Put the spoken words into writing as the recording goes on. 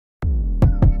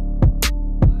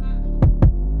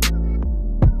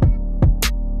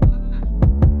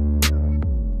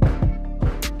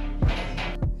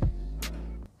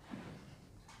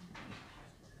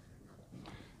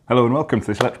Hello and welcome to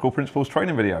this Electrical Principles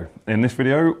training video. In this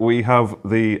video we have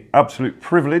the absolute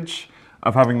privilege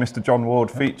of having Mr. John Ward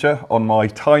feature on my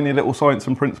tiny little Science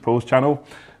and Principles channel.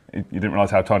 You didn't realise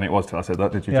how tiny it was till I said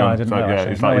that, did you, John? Yeah, I didn't know,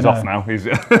 yeah, he's off now.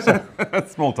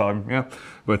 He's small time, yeah.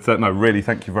 But no, really,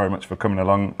 thank you very much for coming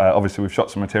along. Obviously, we've shot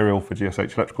some material for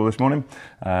GSH Electrical this morning,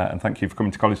 and thank you for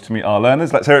coming to college to meet our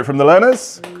learners. Let's hear it from the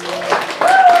learners.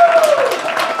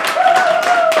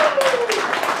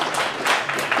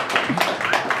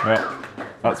 Yeah,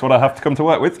 that's what I have to come to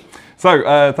work with. So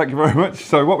thank you very much.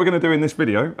 So what we're going to do in this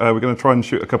video, we're going to try and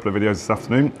shoot a couple of videos this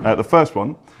afternoon. The first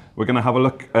one, we're going to have a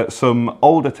look at some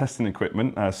older testing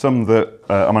equipment, some that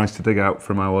I managed to dig out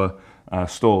from our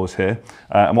stores here.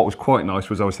 And what was quite nice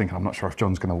was I was thinking, I'm not sure if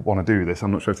John's going to want to do this.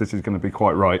 I'm not sure if this is going to be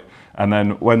quite right. And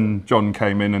then when John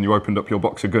came in and you opened up your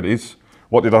box of goodies,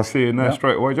 what did I see in there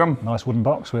straight away, John? Nice wooden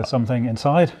box with something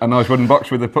inside. A nice wooden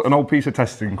box with an old piece of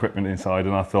testing equipment inside,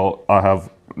 and I thought, I have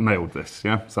nailed this,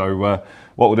 yeah? So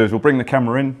what we'll do is we'll bring the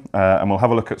camera in and we'll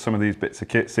have a look at some of these bits of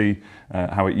kit, see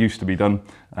how it used to be done,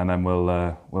 and then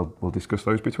we'll discuss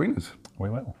those between us. We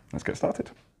will. Let's get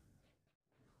started.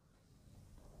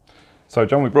 So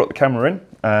John, we brought the camera in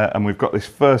and we've got this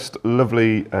first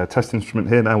lovely test instrument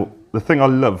here. Now, the thing I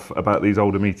love about these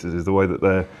older meters is the way that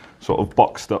they're sort of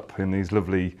boxed up in these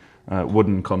lovely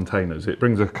wooden containers. It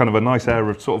brings a kind of a nice air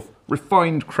of sort of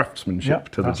refined craftsmanship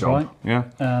to the job. Right. Yeah.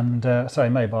 And so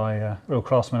made by real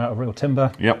craftsmen out of real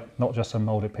timber. Yep. Not just a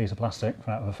moulded piece of plastic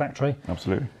out of a factory.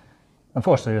 Absolutely.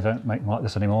 Unfortunately, they don't make them like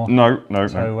this anymore. No.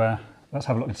 So let's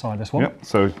have a look inside this one. Yep.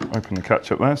 So open the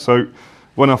catch up there. So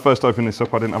when I first opened this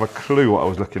up, I didn't have a clue what I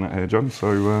was looking at here, John.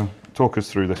 So talk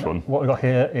us through this one. What we've got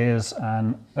here is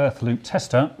an earth loop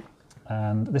tester.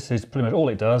 And this is pretty much all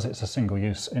it does. It's a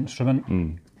single-use instrument.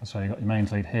 So you've got your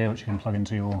mains lead here, which you can plug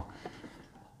into your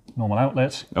normal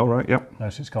outlet. All right, yep.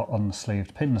 Notice it's got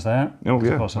unsleeved pins there. Oh,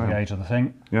 yeah. Because of the age of the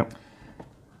thing. Yep.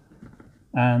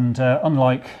 And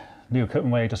unlike new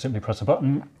equipment where you just simply press a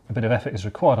button, a bit of effort is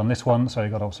required on this one. So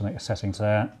you've got to also make your settings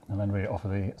there and then read it off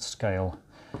of the scale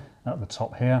at the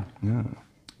top here. Yeah.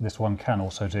 This one can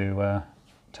also do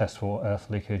test for earth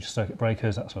leakage circuit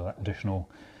breakers. That's sort of that additional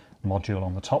module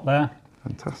on the top there.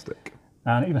 Fantastic.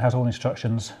 And it even has all the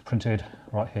instructions printed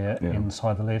right here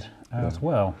inside the lid as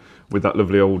well. With that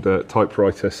lovely old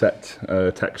typewriter set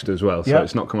text as well, so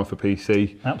it's not come off a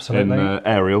PC. Absolutely. In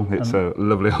Arial, it's a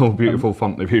lovely old beautiful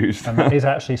font they've used. And that is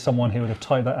actually someone who would have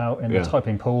typed that out in the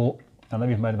typing pool, and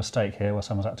they've even made a mistake here where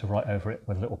someone's had to write over it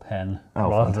with a little pen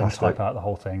rather than type out the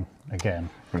whole thing again.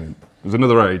 Brilliant. It was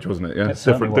another age, wasn't it? Yeah,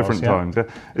 It different times. Yeah.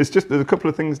 It's just there's a couple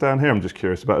of things down here I'm just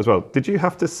curious about as well. Did you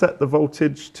have to set the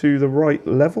voltage to the right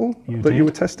level you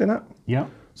were testing at? Yeah.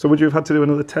 So would you have had to do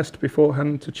another test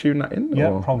beforehand to tune that in?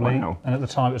 Yeah, probably. Wow. And at the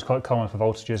time it was quite common for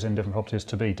voltages in different properties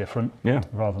to be different. Yeah.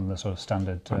 Rather than the sort of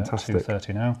standard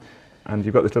 230 now. And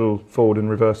you've got this little forward and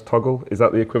reverse toggle. Is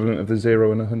that the equivalent of the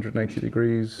 0 and 180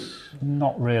 degrees?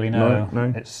 Not really, no.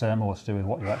 No? It's more to do with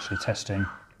what you're actually testing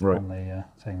on the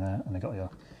thing there. And they've got your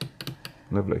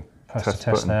lovely press the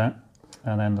test there.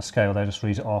 And then the scale there just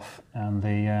reads it off. And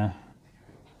the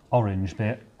orange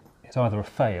bit is either a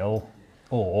fail,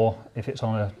 or if it's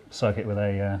on a circuit with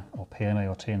a or PMA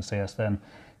or TNCS, then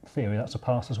in theory that's a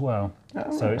pass as well.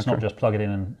 So it's not just plug it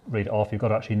in and read it off. You've got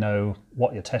to actually know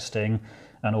what you're testing,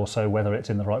 and also whether it's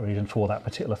in the right region for that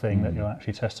particular thing that you're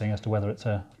actually testing, as to whether it's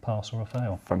a pass or a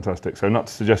fail. Fantastic. So not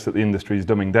to suggest that the industry is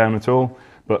dumbing down at all,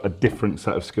 but a different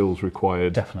set of skills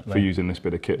required for using this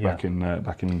bit of kit back in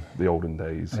the olden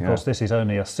days. And of course, this is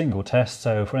only a single test,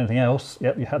 so for anything else,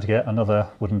 you had to get another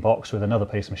wooden box with another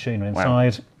piece of machinery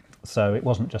inside. Wow. So it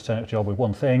wasn't just a job with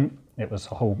one thing, it was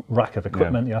a whole rack of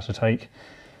equipment you had to take.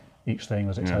 Each thing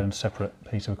was its own separate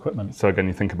piece of equipment. So again,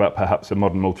 you think about perhaps a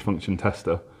modern multifunction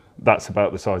tester, that's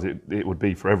about the size it would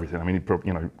be for everything. I mean,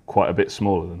 probably, quite a bit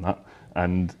smaller than that.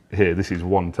 And here, this is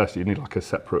one tester. You need like a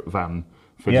separate van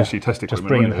for just your test equipment. Just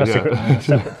bring in test equipment,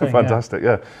 separate thing. Fantastic,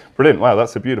 yeah. Brilliant. Wow,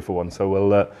 that's a beautiful one. So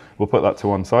we'll put that to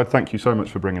one side. Thank you so much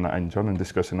for bringing that in, John, and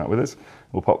discussing that with us.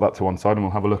 We'll pop that to one side and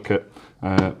we'll have a look at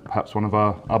perhaps one of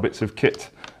our bits of kit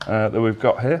that we've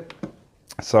got here.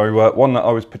 So one that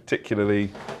I was particularly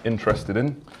interested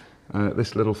in,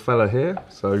 this little fella here.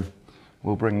 So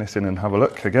we'll bring this in and have a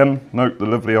look. Again, note the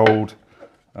lovely old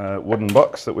wooden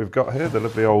box that we've got here, the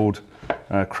lovely old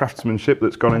craftsmanship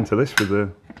that's gone into this with the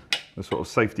sort of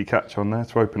safety catch on there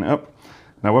to open it up.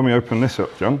 Now when we open this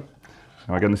up, John,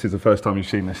 now again this is the first time you've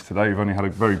seen this today, you've only had a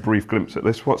very brief glimpse at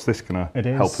this. What's this going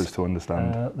to help us to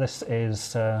understand? This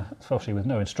is, obviously with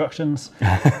no instructions,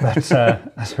 but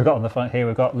as we've got on the front here,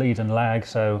 we've got lead and lag,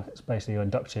 so it's basically your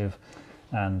inductive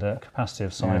and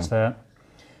capacitive sides there.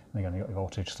 And again, you've got your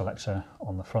voltage selector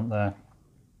on the front there.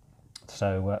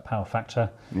 so power factor.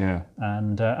 Yeah.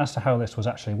 And as to how this was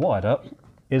actually wired up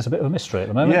is a bit of a mystery at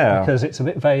the moment, Yeah. because it's a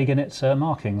bit vague in its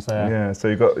markings there. Yeah, so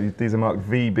you've got, these are marked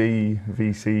VB,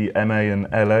 VC, MA and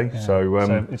LA. Yeah.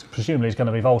 So it's presumably it's going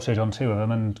to be voltage on 2 of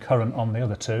them and current on the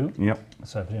other 2. yep.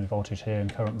 So presumably voltage here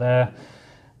and current there.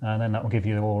 And then that will give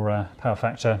you your power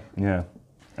factor. Yeah,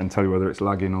 and tell you whether it's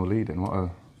lagging or leading. What a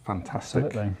fantastic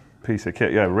Absolutely. piece of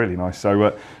kit. Yeah, really nice.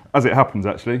 So as it happens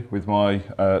actually with my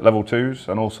level 2s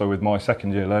and also with my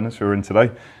second year learners who are in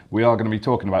today, we are going to be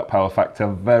talking about power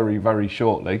factor very, very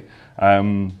shortly.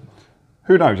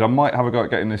 Who knows, I might have a go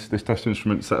at getting this test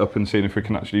instrument set up and seeing if we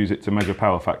can actually use it to measure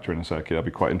power factor in a circuit. That'd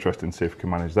be quite interesting to see if we can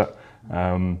manage that.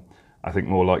 I think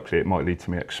more likely it might lead to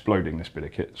me exploding this bit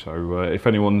of kit. So if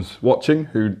anyone's watching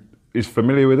who is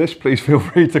familiar with this, please feel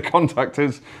free to contact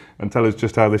us and tell us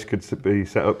just how this could be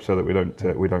set up so that we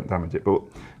don't damage it. But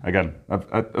again,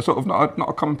 a sort of not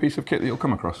a common piece of kit that you'll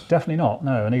come across. Definitely not,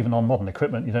 no. And even on modern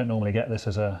equipment, you don't normally get this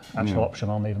as an actual option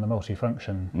on even the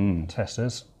multi-function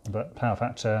testers. But power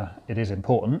factor, it is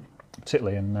important,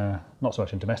 particularly in, not so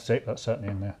much in domestic, but certainly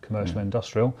in the commercial and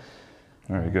industrial.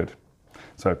 Very good.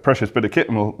 So precious bit of kit,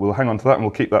 and we'll hang on to that and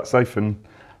we'll keep that safe, and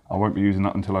I won't be using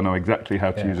that until I know exactly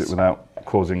how to use it without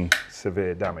causing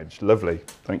severe damage. Lovely.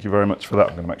 Thank you very much for that.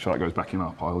 I'm going to make sure that goes back in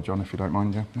our pile, John, if you don't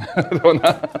mind. Yeah. I don't want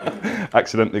that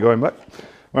accidentally going back.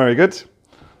 Very good.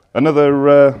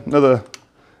 Another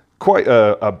quite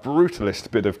a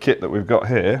brutalist bit of kit that we've got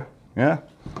here. Yeah.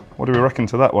 What do we reckon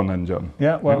to that one then, John?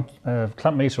 Yeah, well,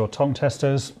 clamp meter or tong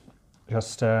testers,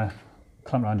 just clamp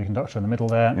around your conductor in the middle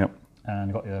there. Yep. And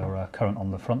you've got your current on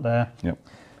the front there. Yep.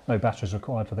 No batteries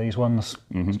required for these ones.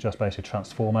 It's just basically a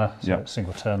transformer, so it's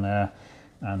single turn there,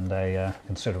 and a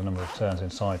considerable number of turns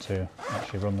inside to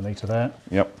actually run the meter there.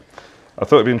 Yep. I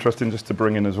thought it'd be interesting just to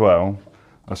bring in as well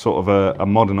a sort of a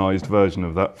modernised version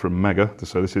of that from Mega.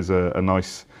 So this is a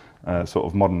nice sort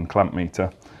of modern clamp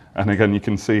meter. And again, you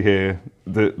can see here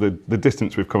the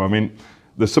distance we've come. I mean,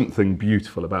 there's something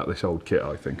beautiful about this old kit,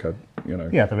 I think.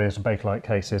 Yeah, there is Bakelite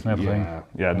cases and everything.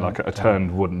 Yeah, and like a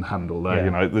turned wooden handle there. Yeah.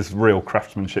 You know, there's real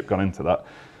craftsmanship gone into that.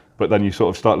 But then you sort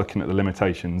of start looking at the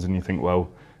limitations, and you think, well,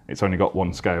 it's only got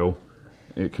one scale.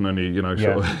 It can only,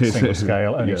 sort of single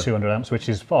scale, only 200 amps, which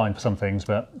is fine for some things.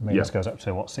 But I mean, this goes up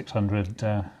to what, 600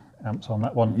 amps on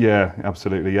that one. Yeah,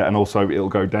 absolutely. Yeah, and also it'll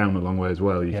go down a long way as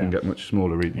well. You can get much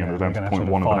smaller reading. Down to 0.1 of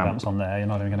an 5 amp. amps on there. You're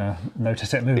not even going to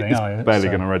notice it moving, It's are you? barely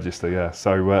going to register. Yeah.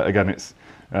 So again, it's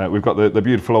we've got the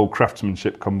beautiful old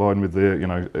craftsmanship combined with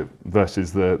the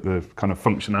versus the kind of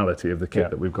functionality of the kit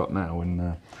that we've got now,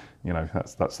 and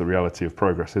that's the reality of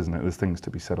progress, isn't it? There's things to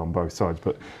be said on both sides,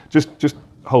 but just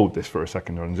hold this for a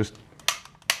second, and just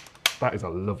that is a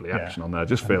lovely action on there.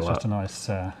 Just feel that. Just a nice.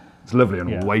 It's lovely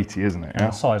and weighty, isn't it? Yeah.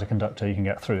 The size of conductor, you can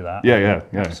get through that. Yeah.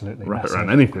 Absolutely. Wrap it massive. around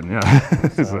anything. Yeah,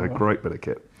 it's a great bit of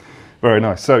kit. Very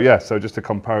nice. So so just a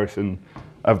comparison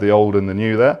of the old and the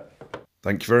new there.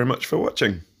 Thank you very much for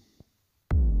watching.